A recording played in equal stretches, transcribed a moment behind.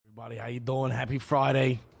everybody. How you doing? Happy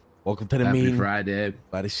Friday. Welcome to the Happy meeting. Friday.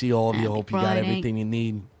 Glad to see all of you. Happy Hope you got Friday. everything you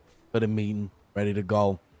need for the meeting. Ready to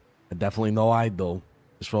go. I definitely know I do.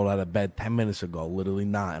 Just rolled out of bed 10 minutes ago. Literally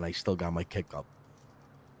not. And I still got my kick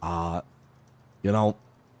up. You know,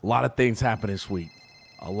 a lot of things happened this week.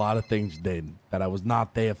 A lot of things did that I was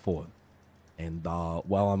not there for. And,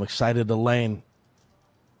 well, I'm excited to learn,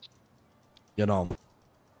 you know,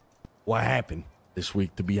 what happened this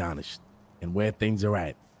week, to be honest, and where things are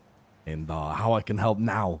at, and how I can help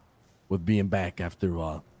now with being back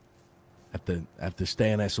after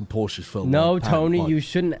staying at some Porsches for a No, long time. Tony, But, you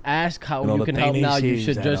shouldn't ask how the you can thing help now. is You is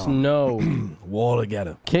should that, just know. we're all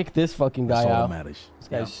together. Kick this fucking guy That's all out. that matters. This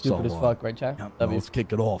guy's Yeah. stupid So, as fuck, right, Chad? Yeah, W. let's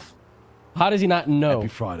kick it off. How does he not know? Happy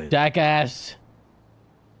Friday. Jackass.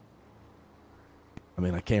 I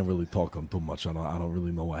mean, I can't really talk on too much. I don't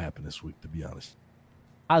really know what happened this week, to be honest.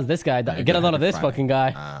 How's this guy? Yeah, Get a good. load of Happy this Friday. fucking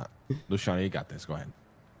guy. Luciano, you got this. Go ahead.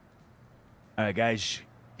 All right, guys.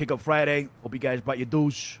 Kick up Friday. Hope you guys bought your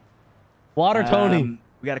dues. Water, Tony.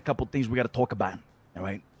 We got a couple things we got to talk about. All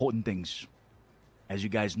right, important things. As you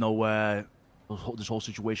guys know, this whole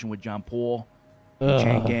situation with John Paul, the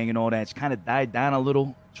chain gang, and all that, it's kind of died down a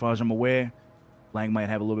little, as far as I'm aware. Lang might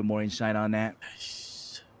have a little bit more insight on that.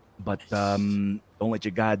 But don't let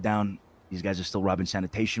your guard down. These guys are still robbing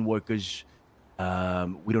sanitation workers.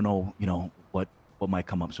 We don't know, what might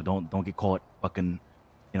come up. So don't get caught fucking,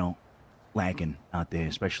 lanking out there,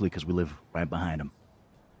 especially because we live right behind them.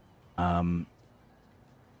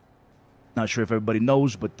 Not sure if everybody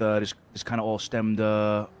knows, but this kind of all stemmed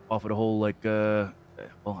off of the whole well,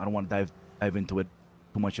 I don't want to dive into it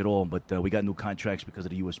too much at all, but we got new contracts because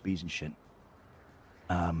of the USBs and shit.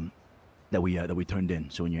 That we turned in.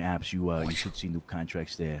 So in your apps, you should see new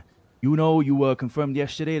contracts there. You confirmed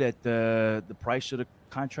yesterday that the price of the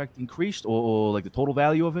contract increased, or like the total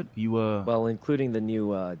value of it. Well, including the new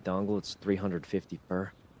dongle, it's 350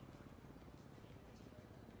 per.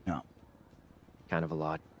 Yeah, Kind of a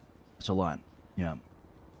lot. it's a lot. Yeah.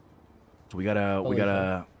 So we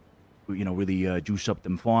gotta really juice up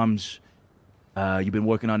them farms. You've been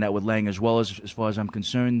working on that with Lang as well, as far as I'm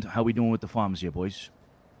concerned. How we doing with the farms here, boys?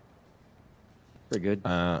 Pretty good.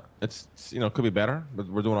 It's could be better, but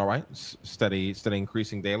we're doing all right. Steady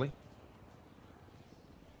increasing daily.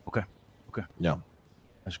 Okay. Yeah.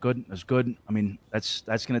 That's good. I mean, that's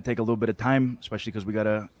gonna take a little bit of time, especially because we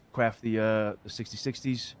gotta craft the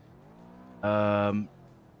 6060s.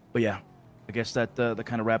 But yeah, I guess that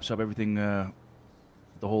kind of wraps up everything. The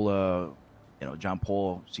whole John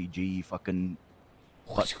Paul CG fucking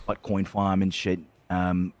butt coin farm and shit.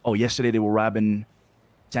 Yesterday they were robbing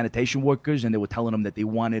sanitation workers, and they were telling them that they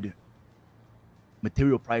wanted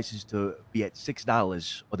material prices to be at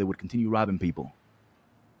 $6, or they would continue robbing people.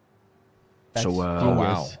 That's So, genius.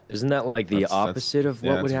 wow. Isn't that like the opposite of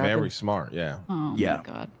what would that's happen? very smart. Yeah. Oh Yeah. my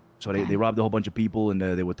god. So they robbed a whole bunch of people, and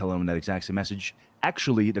they were telling them that exact same message.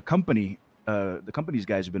 Actually, the company's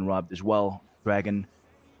guys have been robbed as well, Dragon.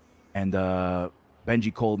 And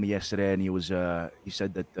Benji called me yesterday, and he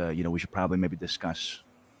said that we should probably maybe discuss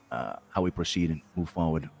how we proceed and move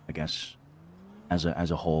forward, I guess, as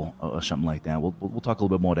a whole, or something like that. We'll talk a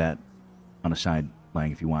little bit more of that on the side,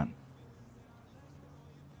 Lang, if you want.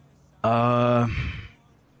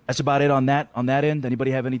 That's about it on that end.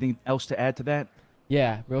 Anybody have anything else to add to that?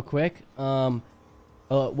 Yeah, real quick.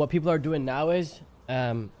 What people are doing now is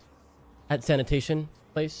at sanitation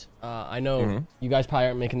place. I know you guys probably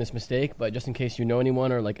aren't making this mistake, but just in case you know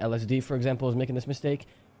anyone, or like LSD, for example, is making this mistake,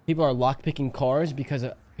 people are lockpicking cars because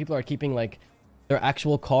people are keeping like their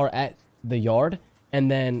actual car at the yard and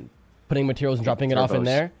then putting materials and dropping it off in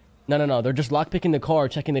there. No. They're just lockpicking the car,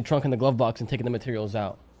 checking the trunk and the glove box, and taking the materials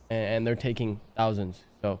out. And they're taking thousands.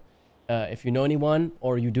 So if you know anyone,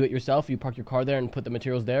 or you do it yourself, you park your car there and put the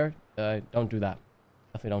materials there, don't do that.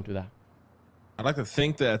 Definitely don't do that. I'd like to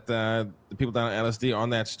think that the people down at LSD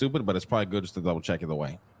aren't that stupid, but it's probably good just to double check either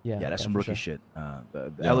way. Yeah, that's some for rookie sure. shit.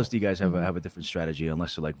 The LSD guys have a different strategy,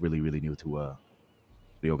 unless they're like really, really new to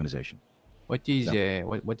the organization. What is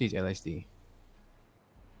LSD?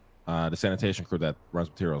 The sanitation crew that runs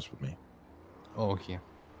materials with me. Oh, okay.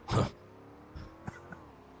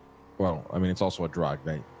 Well, I mean, it's also a drug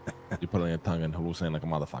that you put it in your tongue and hallucinate like a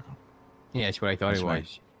motherfucker. Yeah, that's what I thought That's it right.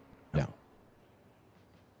 was. Yeah.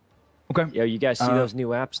 Okay. Yo, you guys see those new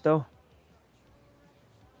apps though?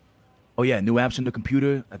 Oh yeah, new apps on the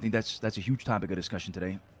computer. I think that's a huge topic of discussion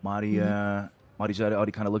today. Marty's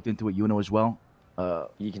already kind of looked into it. You know as well.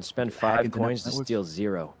 You can spend hack 5 into coins to networks? steal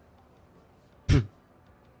 0.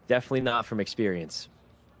 Definitely not from experience.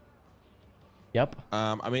 Yep.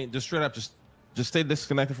 I mean, just straight up, just just stay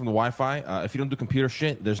disconnected from the Wi-Fi. If you don't do computer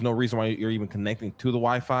shit, there's no reason why you're even connecting to the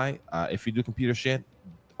Wi-Fi. If you do computer shit,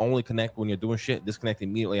 only connect when you're doing shit. Disconnect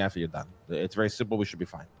immediately after you're done. It's very simple. We should be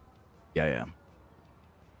fine. Yeah. I'm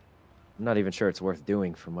not even sure it's worth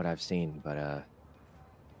doing from what I've seen, but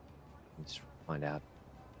let's find out.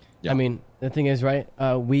 Yeah. I mean, the thing is, right?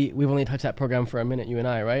 We've only touched that program for a minute, you and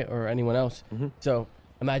I, right? Or anyone else. So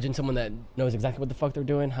imagine someone that knows exactly what the fuck they're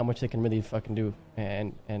doing, how much they can really fucking do,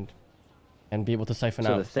 and be able to siphon out.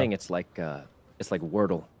 So the thing, it's like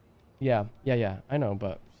Wordle. Yeah. I know,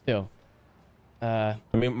 but still. I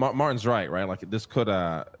mean, Martin's right? Like this could,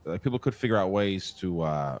 like people could figure out ways to,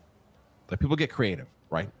 like people get creative,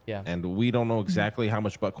 right? Yeah. And we don't know exactly how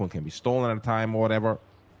much Bitcoin can be stolen at a time or whatever.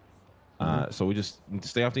 So we just need to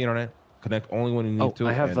stay off the internet, connect only when you need to.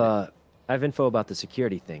 I have info about the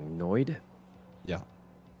security thing. Noid. Yeah.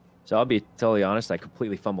 So I'll be totally honest. I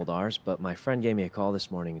completely fumbled ours, but my friend gave me a call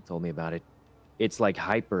this morning and told me about it. It's like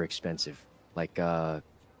hyper expensive. Like, so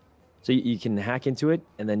you can hack into it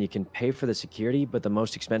and then you can pay for the security, but the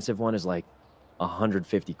most expensive one is like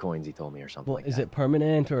 150 coins. He told me or something. Well, like is that. it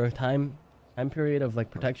permanent or a time period of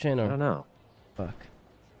like protection or? I don't know. Fuck.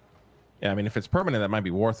 Yeah, I mean, if it's permanent, that might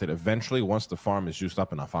be worth it eventually once the farm is juiced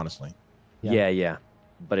up enough, honestly. Yeah.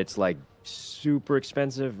 But it's like super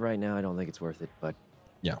expensive right now. I don't think it's worth it, but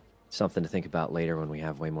yeah, something to think about later when we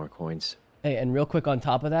have way more coins. Hey, and real quick on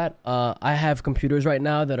top of that, I have computers right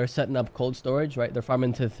now that are setting up cold storage, right? They're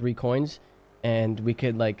farming to 3 coins, and we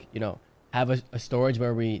could have a storage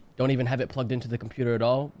where we don't even have it plugged into the computer at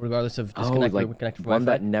all, regardless of disconnected or connected one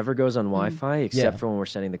Wi-Fi. that never goes on Wi-Fi except for when we're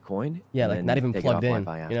sending the coin. Yeah, and like then not even take it plugged off in. You know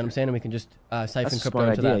Wi-Fi what I'm saying? And we can just siphon That's a crypto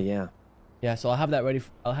smart into idea, that. yeah. Yeah, so I'll have that ready.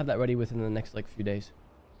 I'll have that ready within the next few days.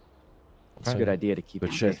 It's a good idea to keep Good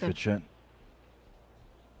it shit. safe. Good shit.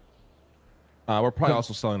 We're probably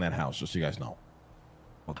also selling that house, just so you guys know.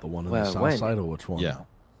 What, the one on Well, the south when? side or which one? Yeah.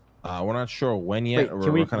 We're not sure when yet.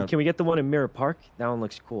 Wait, We're can we get the one in Mirror Park? That one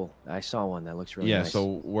looks cool. I saw one that looks really yeah, nice.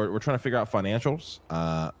 so we're trying to figure out financials.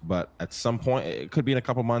 But at some point, it could be in a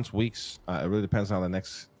couple months, weeks. It really depends on how the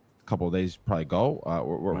next couple of days probably go.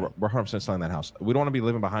 We're 100% selling that house. We don't want to be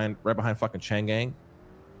living right behind fucking Chang Gang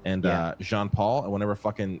and Jean Paul. And whenever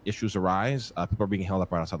fucking issues arise, people are being held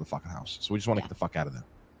up right outside the fucking house. So we just want to get the fuck out of there.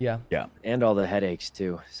 Yeah. And all the headaches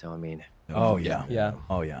too. So I mean. Oh yeah. Yeah.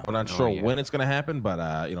 Oh yeah. We're not sure when it's going to happen, but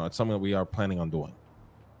it's something that we are planning on doing.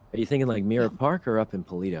 Are you thinking like Mirror Park or up in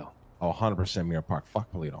Polito? Oh, 100% Mirror Park.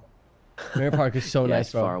 Fuck Polito. Mirror Park is so Yeah, nice,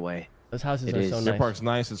 it's bro. far away. Those houses It are is. so Mirror nice. Park's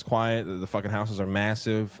nice. It's quiet. The fucking houses are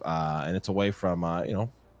massive, and it's away from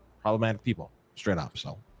problematic people, straight up.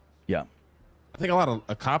 So Yeah. I think a lot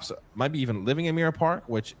of cops might be even living in Mirror Park,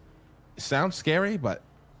 which sounds scary, but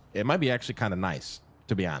it might be actually kind of nice,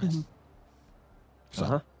 to be honest.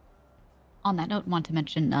 So On that note, want to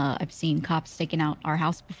mention I've seen cops staking out our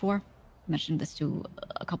house before. I mentioned this to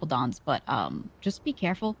a couple dons, but just be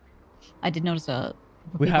careful. I did notice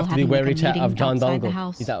We have to be wary of John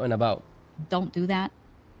Dongle. He's out and about. Don't do that.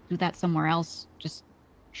 Do that somewhere else. Just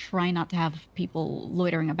try not to have people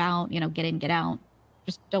loitering about. Get in, get out.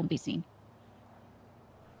 Just don't be seen.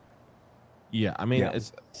 yeah, I mean,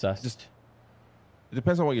 it's Sus. just it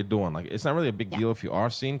depends on what you're doing. Like, it's not really a big deal if you are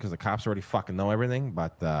seen because the cops already fucking know everything.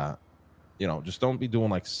 But just don't be doing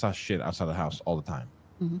like sus shit outside the house all the time.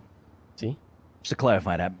 See? Just to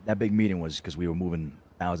clarify, that big meeting was because we were moving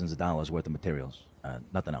thousands of dollars worth of materials.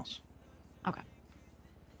 Nothing else. Okay.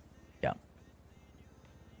 Yeah.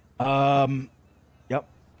 Yep.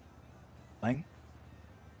 Lang?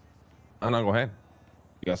 No, go ahead.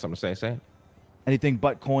 You got something to say? Say it. Anything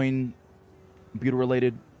but coin, computer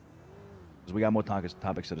related? Because we got more topics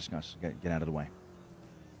to discuss. Get out of the way.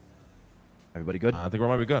 Everybody good? I think we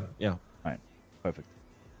might be good. Yeah. All right. Perfect.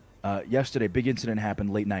 Yesterday, big incident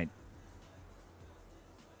happened late night.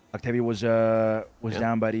 Octavia was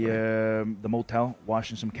down by the motel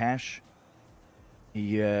washing some cash.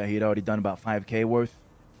 He had already done about 5K worth,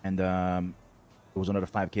 and there was another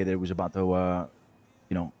 5K that he was about to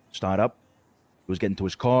start up. He was getting to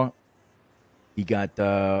his car. He got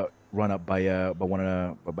run up by a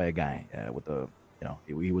guy with a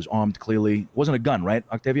he was armed clearly. It wasn't a gun, right,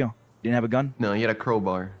 Octavio? He didn't have a gun? No, he had a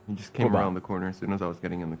crowbar. He just came Crowbar. around the corner as soon as I was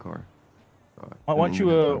getting in the car. Why don't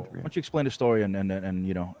you explain the story and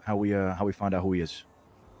how we found out who he is?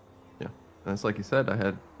 Yeah, that's like you said. I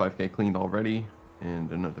had 5K cleaned already,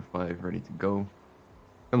 and another 5 ready to go.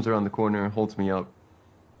 Comes around the corner, holds me up,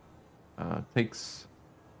 takes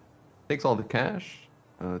all the cash,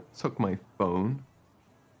 took my phone,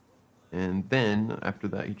 and then after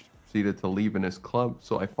that he just proceeded to leave in his club.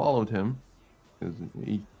 So I followed him because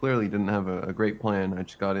he clearly didn't have a great plan. I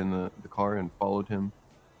just got in the car and followed him.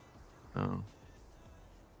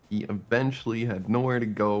 he eventually had nowhere to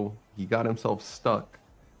go. He got himself stuck.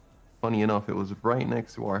 Funny enough, it was right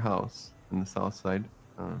next to our house in the south side.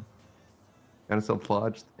 Got himself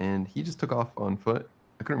lodged, and he just took off on foot.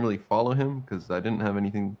 I couldn't really follow him because I didn't have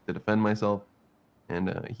anything to defend myself,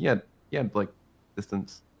 and he had like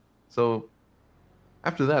distance. So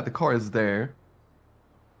after that, the car is there,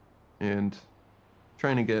 and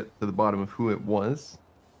trying to get to the bottom of who it was.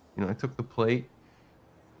 You know, I took the plate,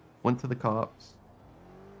 went to the cops,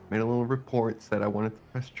 made a little report, said I wanted to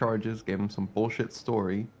press charges, gave him some bullshit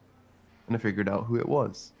story, and I figured out who it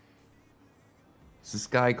was. It's this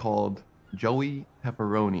guy called Joey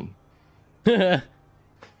Pepperoni. Wait,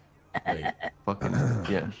 Fucking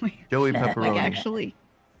yeah, Joey Pepperoni. Like actually.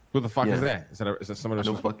 Who the fuck Yeah. is that? Is that someone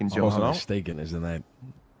No who's fucking supposed joke. to I'm know? mistaken, isn't that?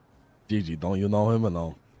 Gigi, don't you know him or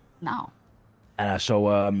no? No.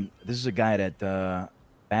 So this is a guy that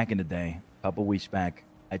back in the day, a couple weeks back,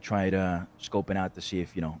 I tried scoping out to see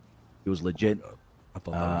if he was legit. I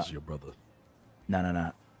thought that was your brother.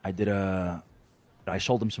 No. I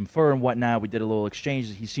sold him some fur and whatnot. We did a little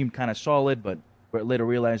exchange. He seemed kind of solid, but later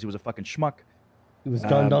realized he was a fucking schmuck. It was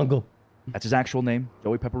John Dongle. That's his actual name,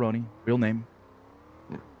 Joey Pepperoni, real name.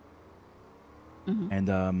 Mhm.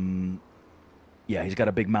 And yeah, he's got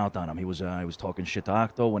a big mouth on him. He was talking shit to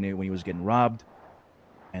Octo when he was getting robbed,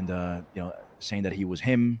 and saying that he was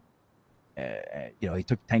him. He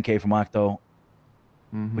took 10K from Octo.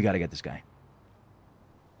 Mhm. We got to get this guy.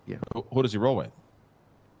 Who does he roll with?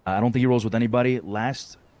 I don't think he rolls with anybody.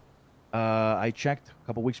 Last I checked a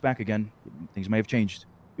couple weeks back again, things may have changed.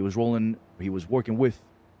 He was working with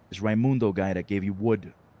this Raimundo guy that gave you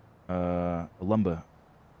wood, lumber.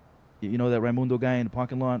 You know that Raimundo guy in the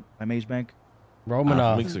parking lot by Maze Bank?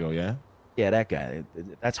 Romanov. Weeks ago, yeah. Yeah, that guy.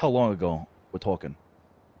 That's how long ago we're talking.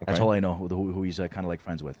 That's Okay. all I know who he's kind of like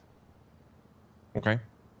friends with. Okay.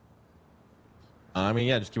 I mean,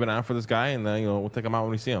 yeah, just keep an eye out for this guy, and we'll take him out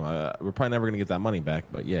when we see him. We're probably never gonna get that money back,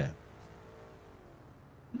 but yeah.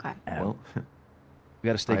 Okay. Well, We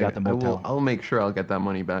got to stake out the motel. I'll make sure I'll get that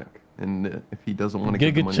money back. And if he doesn't want to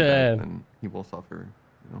get the Giga money Chad. back, then he will suffer.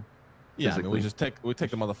 Yeah, I mean, Physically. we take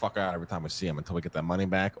the motherfucker out every time we see him until we get that money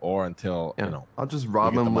back, or until Yeah. I'll just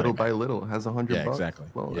rob get the him money little back. by little. Has $100. Yeah, exactly.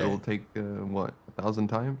 Well, Yeah. it'll take what 1,000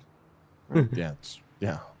 times.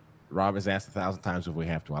 yeah, rob his ass 1,000 times if we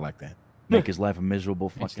have to. I like that. Make his life a miserable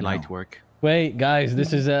It's fucking light hell. work. Wait, guys,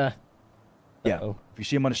 this is Yeah. Uh-oh. If you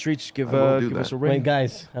see him on the streets, give I will do us that. a ring. Wait,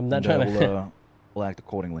 guys, I'm not and, trying to. we'll act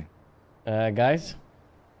accordingly. Guys.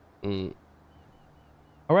 All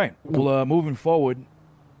right. Well, moving forward,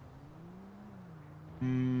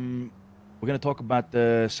 we're gonna talk about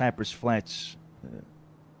the Cypress Flats,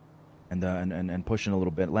 and pushing a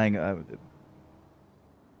little bit. Lang,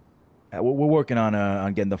 we're working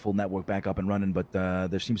on getting the full network back up and running, but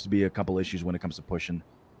there seems to be a couple issues when it comes to pushing.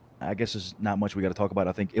 I guess there's not much we got to talk about.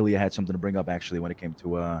 I think Ilya had something to bring up actually when it came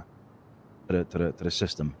to the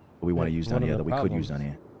system that we want to use What down are here, the that we could use problems? down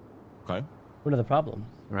here. Okay. What are the problems?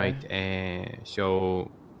 Right.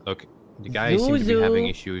 So, look, the guys seem to be having Zuzu.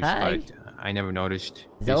 issues, Hi. but I never noticed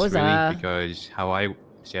this Zoza. really because how I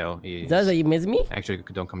sell is Zaza, you miss me? actually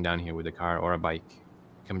don't come down here with a car or a bike.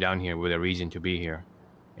 Come down here with a reason to be here,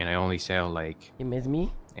 and I only sell like You miss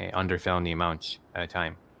me? under felony amounts at a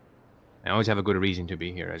time. I always have a good reason to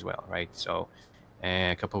be here as well, right? So,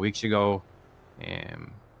 a couple of weeks ago,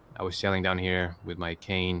 I was selling down here with my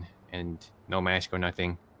cane and no mask or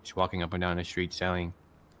nothing, just walking up and down the street selling.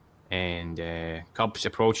 And cops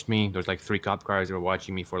approached me. There was like 3 cop cars that were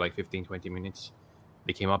watching me for like 15, 20 minutes.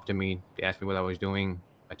 They came up to me. They asked me what I was doing.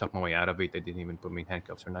 I took my way out of it. They didn't even put me in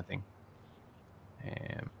handcuffs or nothing.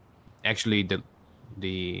 Actually,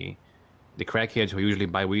 the crackheads who usually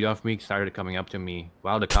buy weed off me started coming up to me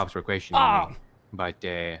while the cops were questioning me. But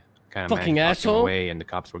kind of Fucking managed to push them asshole. away, and the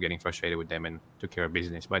cops were getting frustrated with them and took care of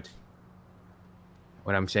business. But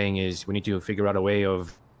what I'm saying is we need to figure out a way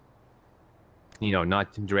of,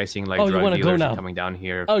 not dressing like Oh, you drug wanna go dealers now? and coming down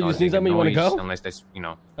here. Oh, you causing sneeze at a me, you wanna noise, go? Unless that's,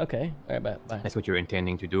 Okay. All right, bye. that's what you're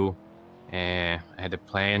intending to do. I had a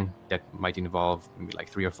plan that might involve maybe like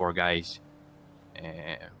 3 or 4 guys.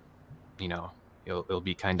 It'll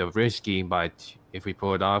be kind of risky, but if we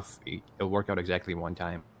pull it off, it'll work out exactly one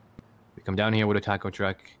time. We come down here with a taco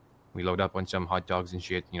truck. We load up on some hot dogs and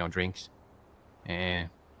shit, drinks. And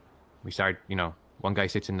we start, one guy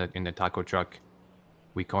sits in the taco truck.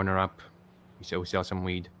 We corner up. We sell some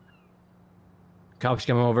weed. Cops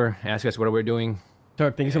come over, ask us what we're doing.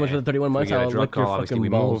 Turk, thank you so much for the 31 If we months. get a I'll drug lick your call, obviously fucking we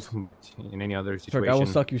balls. move. In any other Turk, situation, I will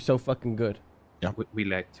suck you so fucking good. we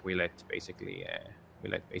let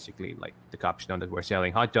basically like the cops know that we're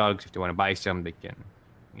selling hot dogs. If they want to buy some, they can,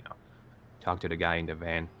 talk to the guy in the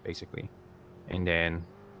van basically, and then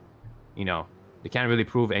you know, they can't really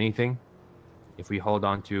prove anything. If we hold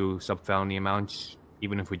on to sub-felony amounts,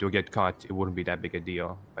 even if we do get caught, it wouldn't be that big a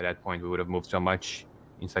deal. By that point, we would have moved so much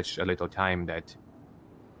in such a little time that,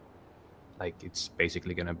 like, it's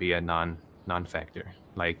basically going to be a non-factor.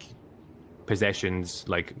 Like, possessions,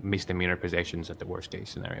 like misdemeanor possessions at the worst case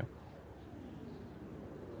scenario.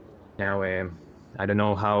 Now, I don't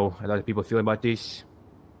know how a lot of people feel about this.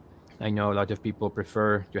 I know a lot of people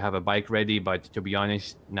prefer to have a bike ready, but to be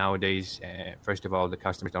honest, nowadays, first of all, the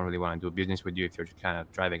customers don't really want to do business with you if you're kind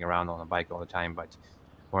of driving around on a bike all the time. But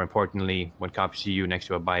more importantly, when cops see you next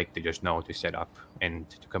to a bike, they just know to set up and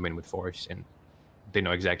to come in with force, and they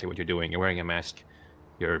know exactly what you're doing. You're wearing a mask,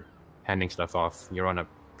 you're handing stuff off, you're on a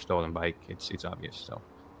stolen bike. It's obvious. So,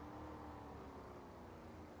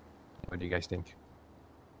 what do you guys think?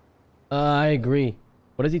 I agree.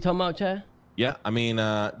 What is he talking about, Chad? Yeah, I mean,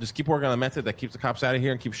 just keep working on a method that keeps the cops out of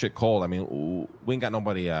here and keeps shit cold. I mean, we ain't got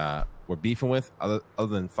nobody we're beefing with other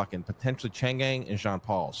than fucking potentially Chang'an and Jean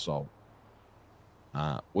Paul. So,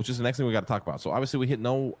 which is the next thing we got to talk about. So obviously we hit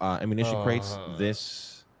no ammunition crates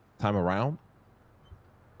this time around.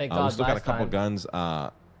 Thank God, we still got a couple guns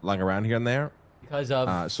lying around here and there. Because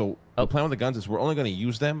of so the plan with the guns is we're only going to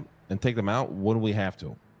use them and take them out when we have to.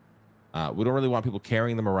 We don't really want people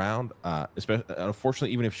carrying them around, especially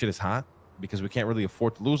unfortunately, even if shit is hot, because we can't really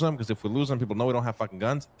afford to lose them. Because if we lose them, people know we don't have fucking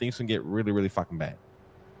guns. Things can get really, really fucking bad.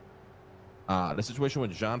 The situation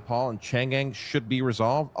with Jean Paul and Chang'an should be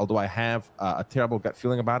resolved. Although I have a terrible gut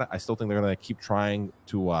feeling about it, I still think they're going to keep trying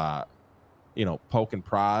to, poke and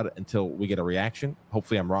prod until we get a reaction.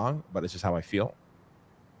 Hopefully, I'm wrong, but it's just how I feel.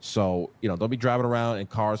 So, don't be driving around in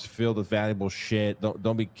cars filled with valuable shit.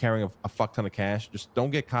 Don't be carrying a fuck ton of cash. Just don't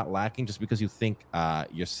get caught lacking just because you think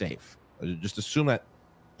you're safe. Just assume that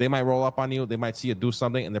they might roll up on you. They might see you do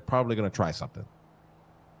something, and they're probably going to try something.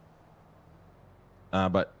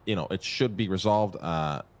 But, it should be resolved.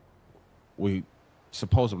 We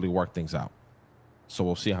supposedly work things out. So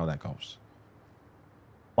we'll see how that goes.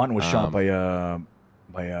 Martin was shot by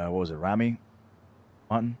what was it, Rami?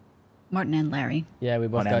 Martin and Larry. Yeah, we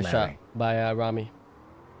both got shot by Rami.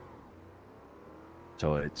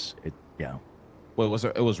 So yeah. Wait,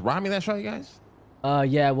 it was Rami that shot you guys?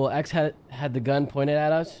 Yeah, well, X had the gun pointed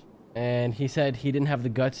at us, and he said he didn't have the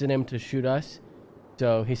guts in him to shoot us.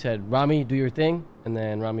 So he said, Rami, do your thing, and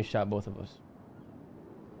then Rami shot both of us.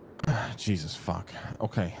 Jesus fuck.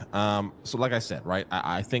 Okay. So like I said, right,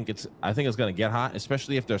 I think it's gonna get hot,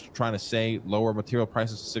 especially if they're trying to say lower material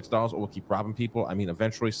prices to $6 or we'll keep robbing people. I mean,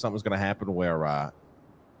 eventually something's gonna happen where I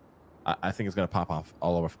think it's gonna pop off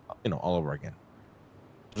all over again.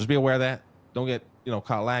 Just be aware of that. Don't get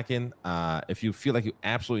caught lacking. If you feel like you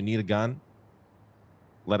absolutely need a gun,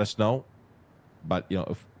 let us know. But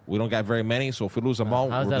if we don't got very many, so if we lose them all,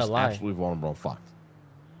 we're just absolutely vulnerable and fucked.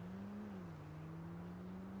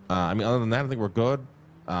 I mean, other than that, I think we're good.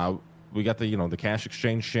 We got the cash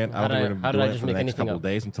exchange shit. I don't think we're going to be doing it for the next couple of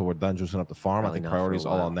days until we're done juicing up the farm. I think priority is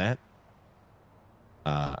all on that.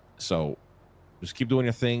 So just keep doing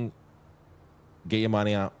your thing. Get your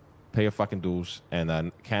money out. Pay your fucking dues. And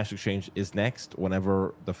then cash exchange is next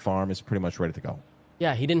whenever the farm is pretty much ready to go.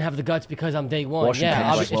 Yeah, he didn't have the guts because I'm day one.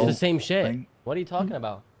 Yeah, it's the same shit. Thing. What are you talking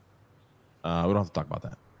about? We don't have to talk about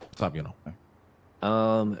that. Stop,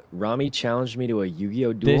 Rami challenged me to a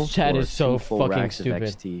Yu-Gi-Oh duel. This chat is so fucking stupid.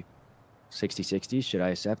 XT 6060. Should I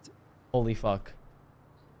accept? Holy fuck.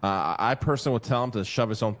 I personally would tell him to shove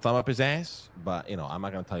his own thumb up his ass, but I'm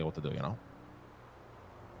not gonna tell you what to do.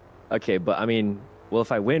 Okay, but I mean, well,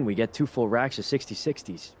 if I win, we get 2 full racks of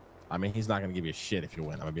 6060s. I mean, he's not gonna give you a shit if you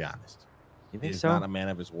win. I'm gonna be honest. You think He's so? not a man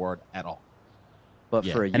of his word at all. But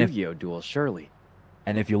for a Yu-Gi-Oh duel, surely.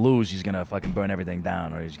 And if you lose, he's gonna fucking burn everything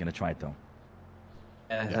down, or he's gonna try to.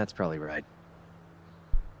 That's probably right.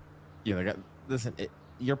 Listen,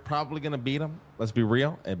 you're probably gonna beat him. Let's be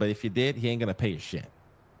real. But if you did, he ain't gonna pay you shit.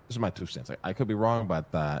 This is my 2 cents. I could be wrong, but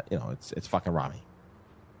it's fucking Rami.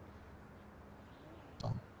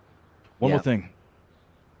 So. One more thing.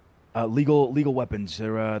 Legal weapons.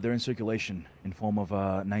 They're in circulation in form of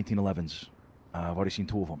 1911s. I've already seen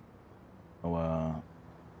 2 of them. So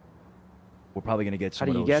we're probably gonna get some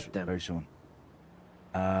How do of you those get them? very soon.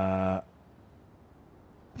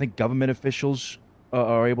 I think government officials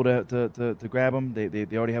are able to grab them. They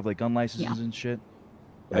already have like gun licenses and shit.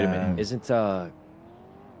 Wait a minute. Isn't so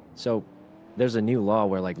there's a new law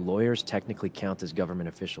where like lawyers technically count as government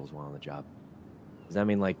officials while on the job. Does that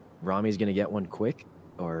mean like Rami's gonna get one quick,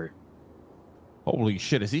 or? Holy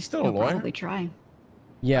shit! Is he still a He'll lawyer? probably try.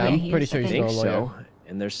 Yeah, I'm pretty sure I he's think still a lawyer. so.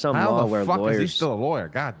 And there's some How law the where fuck lawyers. is he still a lawyer?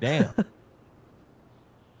 God damn.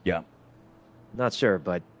 Yeah. Not sure,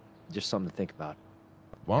 but just something to think about.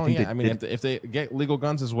 Well, think yeah. they- I mean, if they get legal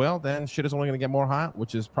guns as well, then shit is only going to get more hot,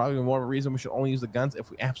 which is probably more of a reason we should only use the guns if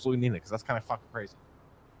we absolutely need it, because that's kind of fucking crazy.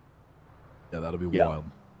 Yeah, that'll be Yeah.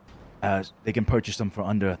 wild. They can purchase them for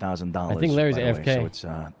under $1,000. I think Larry's by the way, AFK. So it's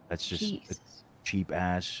that's just a Jesus. cheap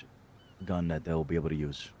ass gun that they'll be able to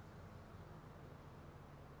use.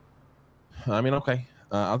 I mean, okay.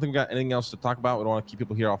 I don't think we got anything else to talk about. We don't want to keep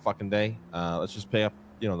people here all fucking day. Let's just pay up,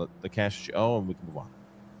 the cash that you owe, and we can move on.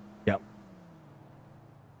 Yep.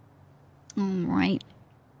 All right.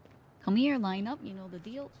 Come here, line up. You know the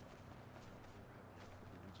deal.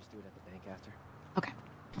 We just do it at the bank after. Okay.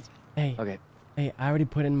 Hey, Okay. hey, I already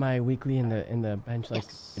put in my weekly in the bench like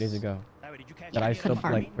Yes. 2 days ago. Larry, did you catch That I still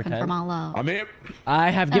Confirm. like pretend. Confirm. I'll, I'm here. I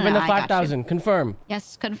have given the I got you. 5,000. Confirm.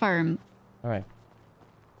 yes, confirm. All right.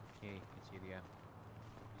 Hey, it's Ilya.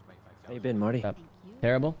 Here's my How you 5,000. been, Marty? Yep. Thank you.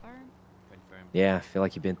 Terrible. Confirm. Confirmed. Yeah, I feel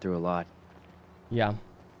like you've been through a lot. Yeah,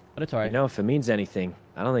 but it's all right. You know, if it means anything,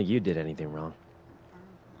 I don't think you did anything wrong.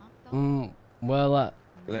 Well,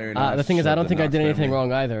 Larry, the thing is, I don't think I did anything family.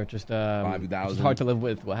 wrong either. Just it's 5,000. hard to live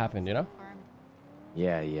with what happened, you know?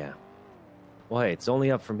 Yeah, yeah. Well, hey, it's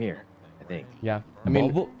only up from here, I think. Yeah. I mean,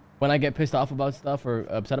 Mobile? when I get pissed off about stuff or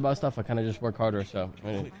upset about stuff, I kind of just work harder. So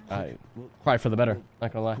I cry for the better.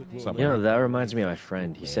 Not gonna lie. You know, that reminds me of my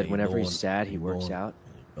friend. He said he whenever he's going, sad, he he works going. out,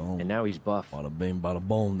 Boom. and now he's buff. Bada bing, bada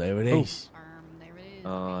boom. There it is. Confirm. There it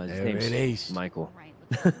is. His There name's it is. Michael. Right,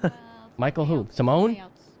 let's go, Michael who? payouts, Simone? payouts.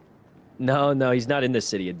 No, he's not in this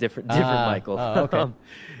city. A different Ah, Michael. oh, okay.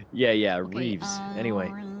 yeah, Okay, Reeves.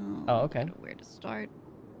 Anyway, Oh, okay. Where to start?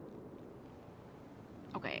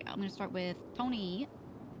 Okay, I'm gonna start with Tony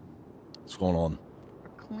What's going on? for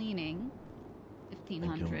cleaning.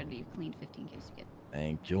 1,500. You cleaned 15 case you get.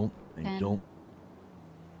 Thank you. Thank Then- you.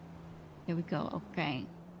 There we go. Okay.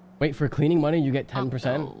 Wait, for cleaning money, you get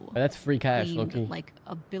 10%? Oh, That's free cash, Cleaned Loki. like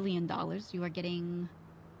 $1 billion. You are getting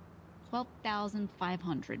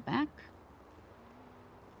 12,500 back.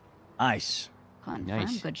 Nice. Confirm.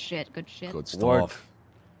 Nice. Good shit. Good shit. Good Work. stuff.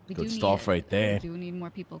 We Good do stuff need, right there. We do need more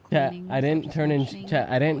people Chat, cleaning. I so didn't just turn in- mentioning chat,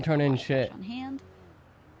 I didn't we turn have in cash shit. On hand.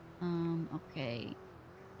 Okay.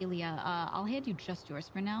 Ilya, I'll hand you just yours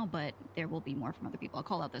for now, but there will be more from other people. I'll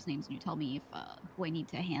call out those names and you tell me if who I need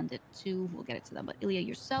to hand it to. We'll get it to them. But Ilya,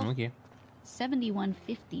 yourself, Okay.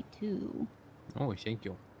 7152. Oh, thank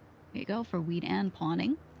you. There you go for weed and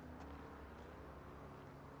pawning.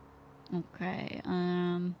 Okay. Oh,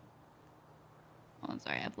 I'm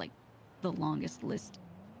sorry. I have like the longest list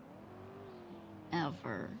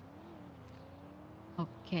ever.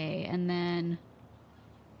 Okay, and then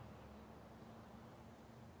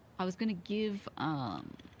I was gonna give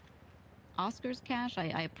Oscar's cash. I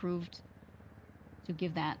approved to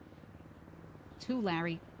give that to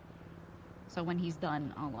Larry. So when he's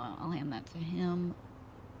done, I'll hand that to him.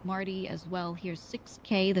 Marty as well. Here's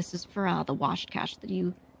 6K. This is for the washed cash that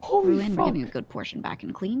you threw in. We're giving you a good portion back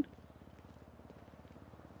and clean.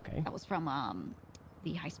 Okay. That was from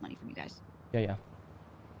the heist money from you guys. Yeah.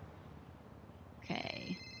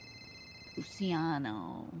 Okay.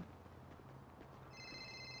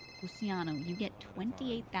 Luciano, you get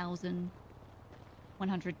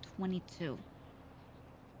 28,122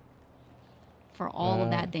 for all of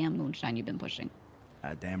that damn moonshine you've been pushing.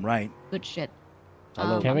 Damn right. Good shit.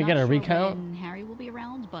 Hello. Can we I'm get not a sure recount? when Harry will be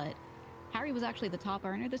around, but Harry was actually the top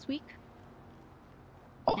earner this week.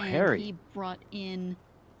 oh, And Harry. he brought in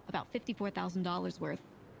about $54,000 worth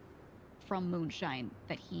from moonshine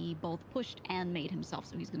that he both pushed and made himself.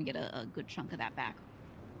 So he's going to get a good chunk of that back.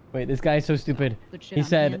 Wait, this guy is so stupid. Good shit He on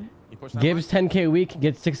said him. You push that gives much? 10K a week,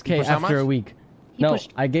 gets 6K push how after a much? week. He No,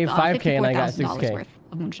 pushed, I gave 5K and I got $54,000 6K. worth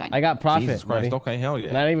of moonshine. I got profit, Jesus Christ. buddy. Okay, hell And yeah.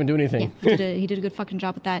 I didn't even do anything. Yeah, he did a good fucking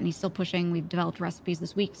job with that, and he's still pushing. We've developed recipes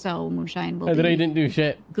this week, so moonshine will I literally be didn't do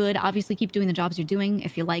shit. good. Obviously, keep doing the jobs you're doing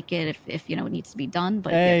if you like it, if you know it needs to be done.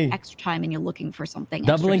 But if you Hey. have extra time and you're looking for something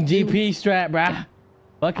extra Doubling to do, GP strat, bruh. Yeah.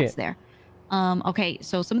 Fuck that's it. there. Okay,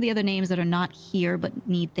 so some of the other names that are not here but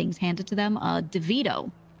need things handed to them.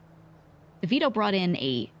 DeVito. DeVito brought in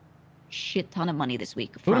a shit ton of money this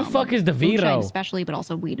week. Who the from fuck is moonshine DeVito? especially, but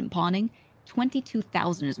also weed and pawning.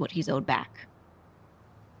 22,000 is what he's owed back.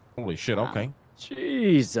 Holy shit, okay.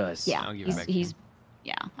 Jesus. Yeah, I'll give it back to he's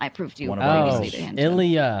yeah. I proved to you One of our Oh, previously to hand to him.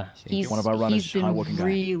 Ilya. He's One of our runners, he's been hardworking guy.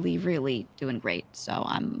 really doing great. So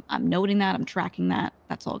I'm noting that. I'm tracking that.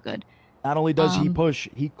 That's all good. Not only does he Um, push,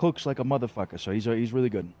 he cooks like a motherfucker. So he's really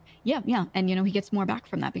good. Yeah, and you know he gets more back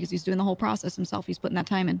from that because he's doing the whole process himself. He's putting that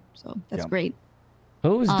time in. So that's Yeah. great.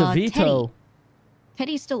 Who's DeVito? Teddy.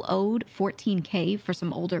 Teddy still owed 14K for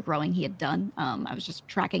some older growing he had done. I was just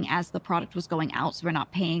tracking as the product was going out, so we're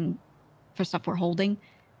not paying for stuff we're holding.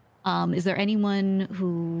 Is there anyone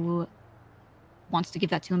who wants to give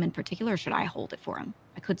that to him in particular, or should I hold it for him?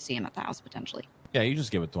 I could see him at the house potentially. Yeah, you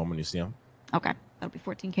just give it to him when you see him. Okay, that'll be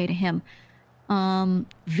 14K to him.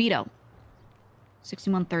 Vito,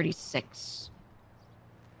 6136.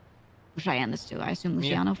 Who should I hand this to? I assume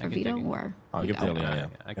Luciano for Vito, or I'll give it to Eliana.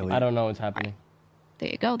 I I don't know what's happening. there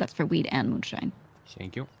you go. That's for weed and moonshine.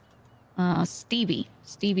 Thank you.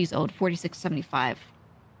 Stevie's owed 4675.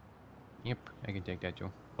 Yep, I can take that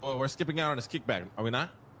too. Oh, we're skipping out on his kickback, are we not?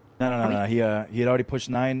 No. He had already pushed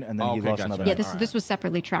 9, and then Oh, he okay, lost gotcha. another. Yeah, 9. this was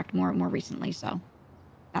separately tracked more recently, so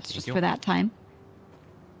that's Thank just you. for that time.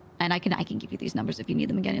 And I can give you these numbers if you need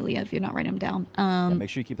them again, Ilya, if you're not writing them down. Yeah, make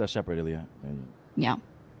sure you keep that separate, Ilya. Yeah.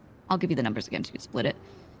 I'll give you the numbers again so you can split it.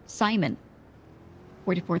 Simon,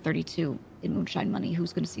 4432 in moonshine money.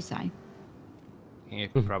 Who's going to see Sai? Yeah,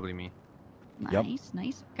 probably me. Yep.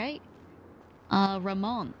 Nice. Okay.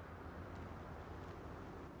 Ramon,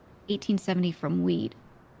 1870 from weed.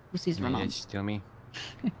 Who sees Yeah, Ramon? it's still me.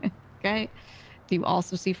 Okay. Do you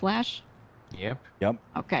also see Flash? Yep.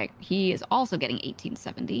 Okay. He is also getting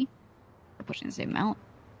 1870. We're pushing the same amount.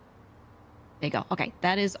 There you go. Okay.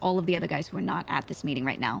 That is all of the other guys who are not at this meeting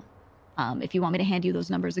right now. If you want me to hand you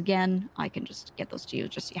those numbers again, I can just get those to you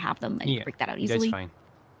just so you have them and you can break that out easily. That's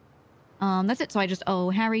fine. That's it. So I just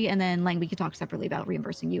owe Harry and then Lang, we could talk separately about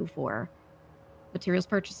reimbursing you for materials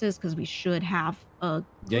purchases because we should have a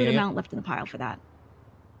good amount left in the pile for that.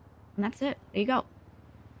 And that's it. There you go.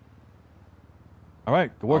 All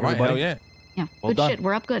right, good work, All right, everybody. hell yeah. Yeah. Well good done. shit.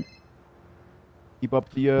 We're up good. Keep up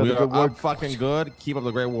the We good are work. up fucking good. Keep up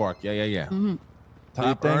the great work. Yeah. Mm-hmm.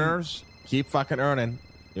 Top thing. earners, keep fucking earning.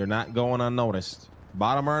 You're not going unnoticed.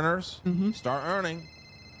 Bottom earners, Mm-hmm. start earning.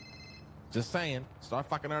 Just saying, start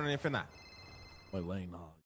fucking earning if you're not. Wait, Lane,